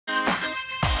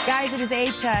Guys, it is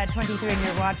 8:23 and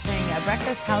you're watching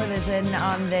Breakfast Television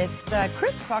on this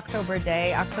crisp October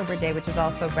Day, which is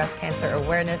also Breast Cancer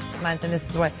Awareness Month, and this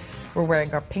is why we're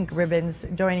wearing our pink ribbons.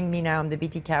 Joining me now on the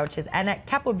BT couch is Anna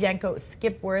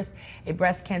Capobianco-Skipworth, a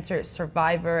breast cancer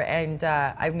survivor, and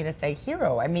I'm going to say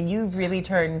hero. I mean, you've really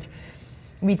turned,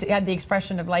 we had the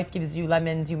expression of life gives you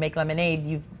lemons, you make lemonade.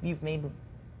 You've made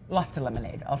lots of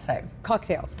lemonade, I'll say.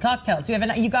 Cocktails. Cocktails.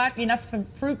 You got enough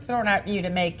fruit thrown at you to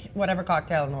make whatever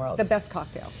cocktail in the world. The best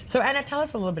cocktails. So Anna, tell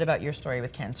us a little bit about your story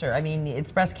with cancer. I mean,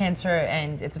 it's breast cancer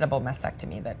and it's a double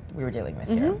mastectomy that we were dealing with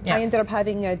here. Yeah. I ended up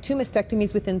having 2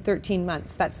 mastectomies within 13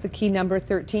 months. That's the key number,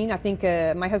 13. I think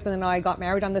my husband and I got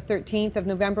married on the 13th of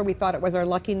November. We thought it was our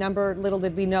lucky number. Little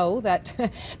did we know that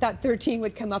that 13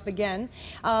 would come up again.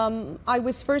 I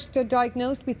was first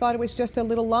diagnosed. We thought it was just a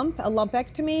little lump, a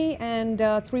lumpectomy,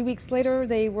 and 3 weeks later,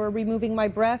 they were removing my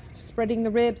breast, spreading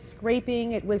the ribs,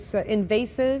 scraping. It was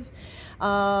invasive.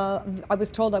 I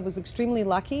was told I was extremely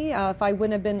lucky. If I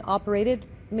wouldn't have been operated,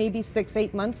 maybe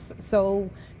 6-8 months. So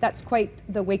that's quite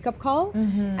the wake-up call.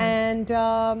 And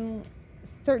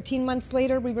 13 months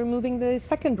later, we were removing the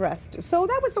second breast. So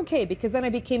that was okay, because then I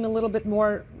became a little bit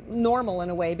more normal in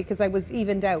a way, because I was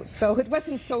evened out. So it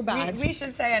wasn't so bad. We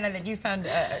should say, Anna, that you found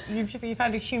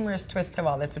a humorous twist to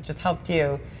all this, which has helped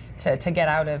you to get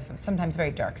out of sometimes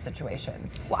very dark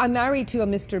situations. Well, I'm married to a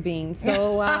Mr. Bean,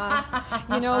 so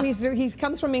you know, he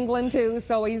comes from England too,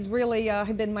 so he's really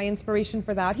been my inspiration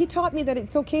for that. He taught me that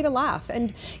it's okay to laugh,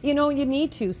 and you know, you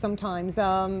need to sometimes.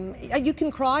 You can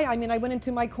cry. I mean, I went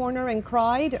into my corner and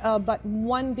cried, but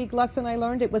one big lesson I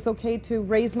learned, it was okay to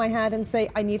raise my hand and say,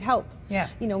 I need help. Yeah.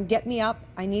 You know, get me up,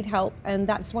 I need help, and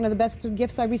that's one of the best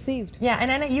gifts I received. Yeah,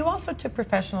 and Anna, you also took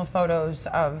professional photos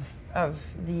of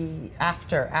the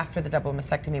after the double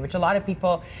mastectomy, which a lot of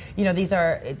people, you know, these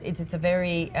are, it's a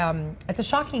very, it's a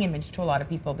shocking image to a lot of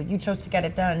people, but you chose to get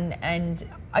it done, and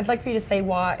I'd like for you to say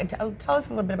why, tell us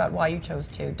a little bit about why you chose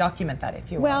to document that, if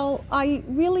you will. Well, I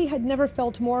really had never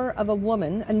felt more of a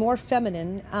woman and more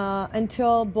feminine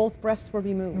until both breasts were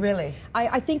removed. Really?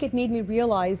 I think it made me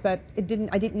realize that I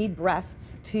didn't need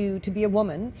breasts to be a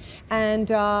woman, and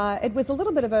it was a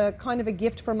little bit of a kind of a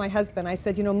gift for my husband. I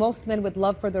said, you know, most men would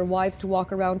love for their wives to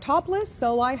walk around topless,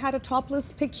 so I had a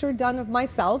topless picture done of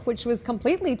myself, which was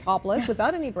completely topless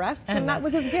without any breasts, and that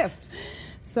was his gift.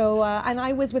 So, and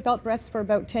I was without breasts for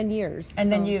about 10 years.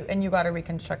 And then you got a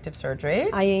reconstructive surgery.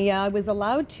 I was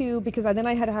allowed to, because then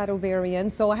I had ovarian,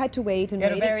 so I had to wait. And you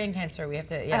had ovarian cancer. We have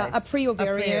to, yeah. A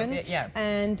pre-ovarian. Yeah.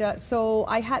 And so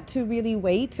I had to really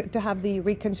wait to have the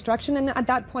reconstruction. And at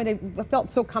that point, I felt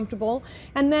so comfortable.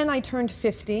 And then I turned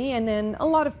 50, and then a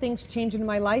lot of things changed in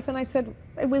my life. And I said,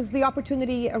 it was the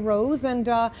opportunity arose, and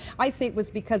I say it was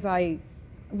because I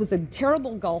was a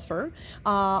terrible golfer.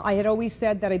 I had always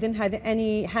said that I didn't have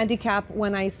any handicap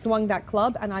when I swung that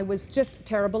club, and I was just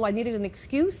terrible. I needed an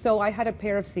excuse, so I had a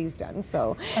pair of C's done.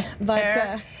 So,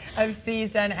 pair of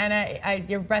C's done. Anna,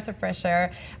 your breath of fresh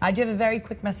air. I do have a very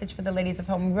quick message for the ladies of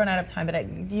home. We've run out of time,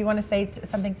 but do you want to say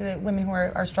something to the women who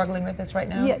are struggling with this right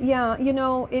now? Yeah. You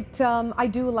know, I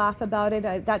do laugh about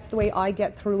it. That's the way I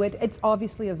get through it. It's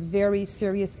obviously a very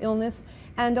serious illness,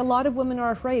 and a lot of women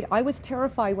are afraid. I was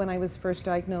terrified when I was first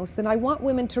diagnosed. And I want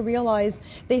women to realize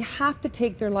they have to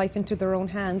take their life into their own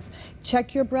hands.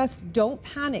 Check your breasts. Don't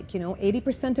panic. You know,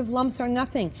 80% of lumps are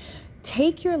nothing.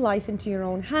 Take your life into your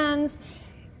own hands.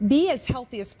 Be as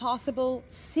healthy as possible.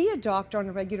 See a doctor on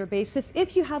a regular basis.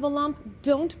 If you have a lump,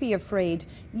 don't be afraid.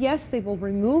 Yes, they will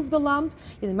remove the lump.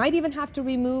 They might even have to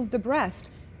remove the breast.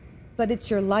 But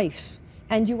it's your life.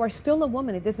 And you are still a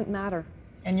woman. It doesn't matter.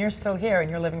 And you're still here,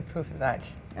 and you're living proof of that.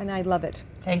 And I love it.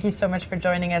 Thank you so much for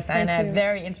joining us, and a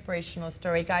very inspirational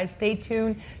story. Guys, stay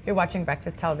tuned. You're watching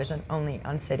Breakfast Television only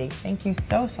on City. Thank you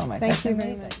so much. Thank you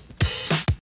very much.